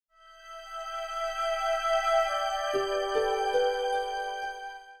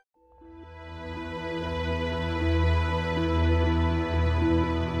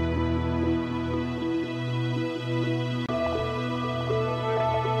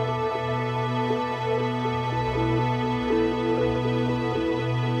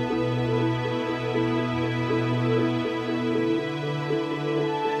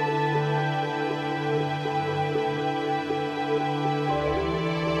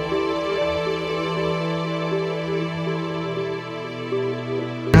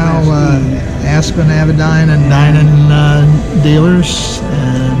Aspen, Avidyne, and Dynan dealers,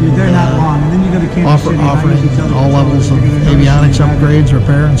 and they're not long. And then you go to Kansas City, offering all levels of avionics upgrades,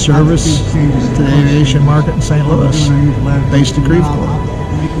 repair, and service to the aviation market in St. Louis, based at Creve Coeur.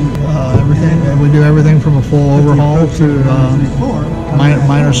 Everything. We do everything from a full overhaul to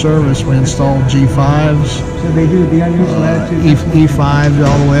minor service. We install G5s, so they do the unusual E5s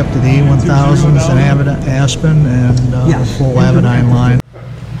all the way up to the E1000s and Aspen, and the full Avidyne line.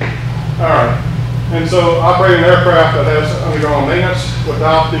 All right. And so operating an aircraft that has undergone maintenance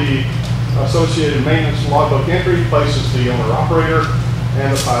without the associated maintenance logbook entry places the owner-operator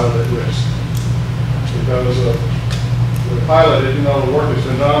and the pilot at risk. Because the pilot, even though the work has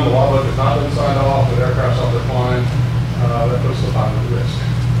been done, the logbook has not been signed off, the aircraft's off their flying, that puts the pilot at risk.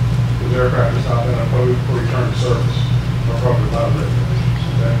 Because the aircraft has not been approved for return to service or appropriate pilot regulations.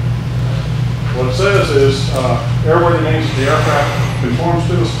 Okay? What it says is, airworthy means that the aircraft conforms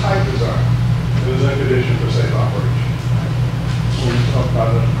to its type design. It is in condition for safe operation. We talk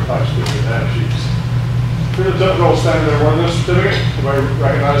about the type certificate data sheets. Here's the typical standard airworthiness certificate. Everybody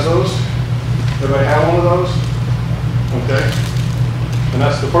recognize those? Everybody have one of those? Okay. And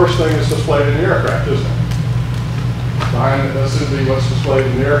that's the first thing that's displayed in the aircraft, isn't it? Behind it, that's simply what's displayed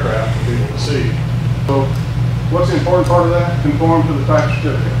in the aircraft for people to see. So, what's the important part of that? Conform to the type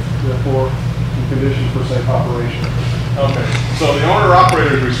certificate. Therefore, in condition for safe operation. Okay. So the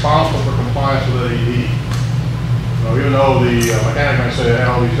owner-operator is responsible for compliance with AED. So even though the mechanic may say, I had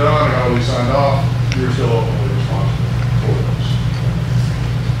all these done, I got all these signed off, you're still ultimately responsible for those.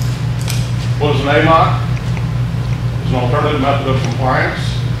 What is an AMOC? It's an alternative method of compliance.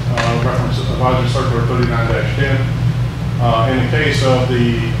 Reference Advisory Circular 39-10. In the case of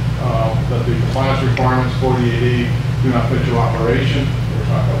that the compliance requirements for the AED do not fit your operation, it's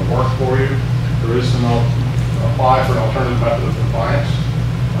not going to work for you, there is an apply for an alternative method of compliance,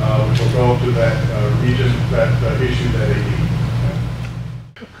 which will go to that region that issued that AED.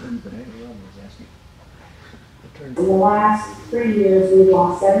 In the last 3 years, we've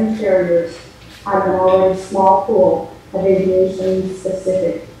lost 7 carriers out of an already small pool of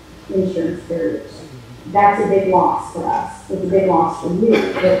aviation-specific insurance carriers. That's a big loss for us. It's a big loss for you.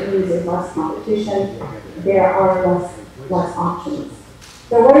 That means there's less competition. There are less options.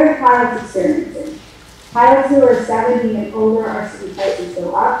 So what are pilots experiencing? Pilots who are 70 and older are seeing prices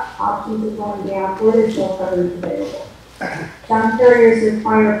go up, options are going down, or there's no coverage available. Some carriers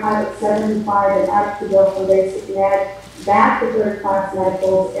require pilots 75 and up to go from basic med back to third-class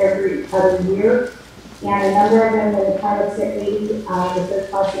medicals every other year. And a number of them, when the pilots hit 80, the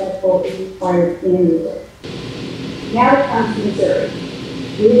third-class medical is required annually. Now it comes to Missouri.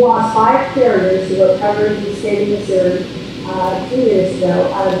 We lost 5 carriers who were covered in the state of Missouri 2 years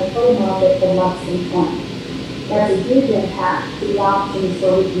ago out of a total market of less than 20. That's a huge impact to the options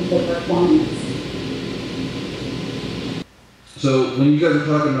where we can take our clients. So when you guys are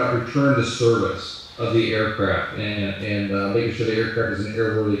talking about return to service of the aircraft and making sure the aircraft is in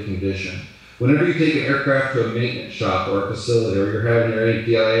airworthy condition, whenever you take an aircraft to a maintenance shop or a facility, or you're having your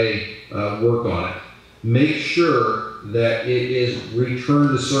APIA work on it, make sure that it is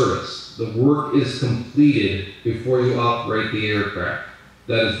returned to service. The work is completed before you operate the aircraft.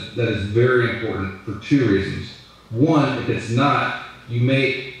 That is very important for 2 reasons. One, if it's not, you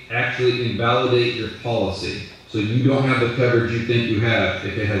may actually invalidate your policy. So you don't have the coverage you think you have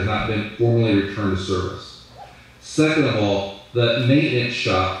if it has not been formally returned to service. Second of all, the maintenance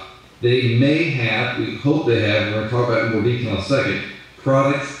shop, they may have, we hope they have, we're going to talk about it in more detail in a second,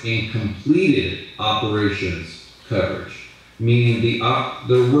 products and completed operations coverage, meaning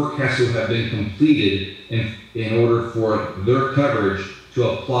their work has to have been completed in order for their coverage to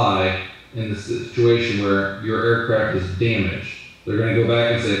apply in the situation where your aircraft is damaged. They're going to go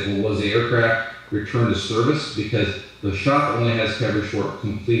back and say, well, was the aircraft returned to service? Because the shop only has coverage for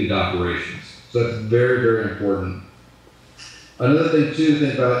completed operations. So that's very, very important. Another thing too to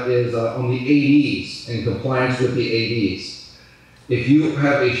think about is on the ADs and compliance with the ADs. If you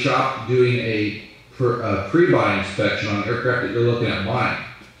have a shop doing a pre-buy inspection on an aircraft that you're looking at buying,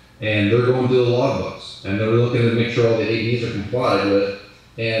 and they're going through the logbooks, and they're looking to make sure all the ADs are complied with,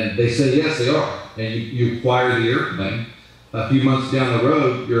 and they say yes, they are, and you acquire the airplane. A few months down the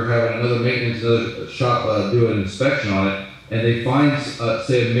road, you're having another maintenance, another shop do an inspection on it, and they find,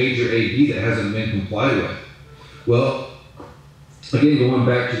 say, a major AD that hasn't been complied with. Well, again, going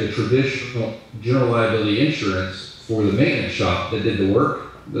back to the traditional general liability insurance for the maintenance shop that did the work,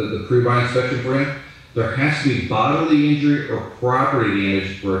 the pre-buy inspection for him, there has to be bodily injury or property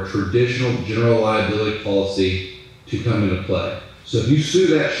damage for a traditional general liability policy to come into play. So if you sue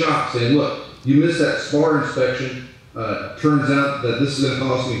that shop saying, look, you missed that spar inspection, turns out that this is going to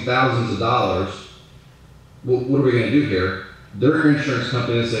cost me thousands of dollars, what are we going to do here? Their insurance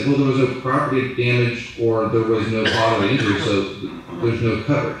company will say, well, there was no property damage or there was no bodily injury, so there's no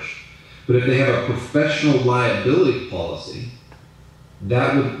coverage. But if they have a professional liability policy,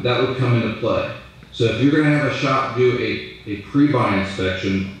 that would come into play. So if you're going to have a shop do a pre-buy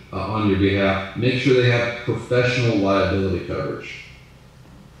inspection on your behalf, make sure they have professional liability coverage.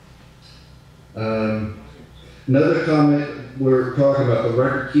 Another comment, we're talking about the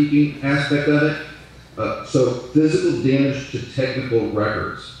record keeping aspect of it. So physical damage to technical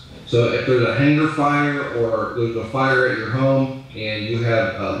records. So if there's a hangar fire or there's a fire at your home and you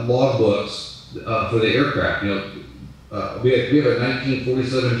have logbooks for the aircraft, you know, we have a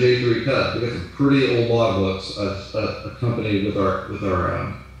 1947 J3 Cub. We got some pretty old logbooks accompanied with our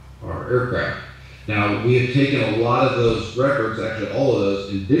aircraft. Now we have taken a lot of those records, actually all of those,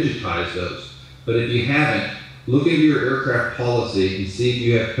 and digitized those. But if you haven't, look into your aircraft policy and see if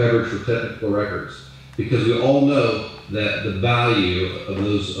you have coverage for technical records. Because we all know that the value of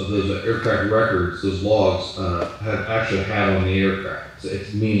those aircraft records, those logs, have actually had on the aircraft. So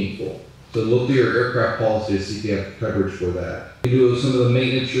it's meaningful. So look through your aircraft policy to see if you have coverage for that. You do some of the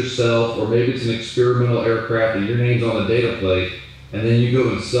maintenance yourself, or maybe it's an experimental aircraft and your name's on the data plate, and then you go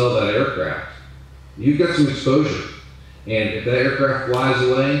and sell that aircraft. You've got some exposure. And if that aircraft flies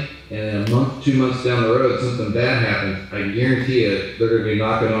away, and a month, 2 months down the road, something bad happens, I guarantee you they're going to be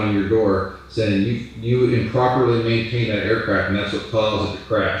knocking on your door saying you improperly maintain that aircraft, and that's what caused it to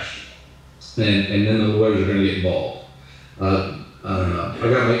crash. And then the lawyers are going to get involved. I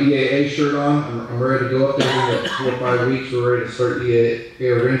got my EAA shirt on. I'm ready to go up there in about 4 or 5 weeks. We're ready to start EAA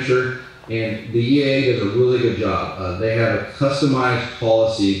Venture. And the EAA does a really good job. They have a customized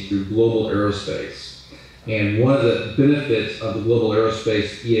policy through Global Aerospace. And one of the benefits of the Global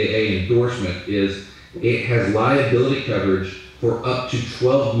Aerospace EAA endorsement is it has liability coverage for up to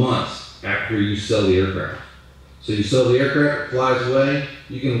 12 months after you sell the aircraft. So you sell the aircraft, it flies away,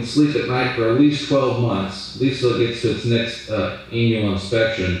 you can sleep at night for at least 12 months, at least till it gets to its next annual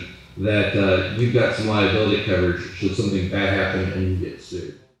inspection, that you've got some liability coverage should something bad happen and you get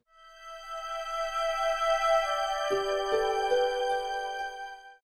sued.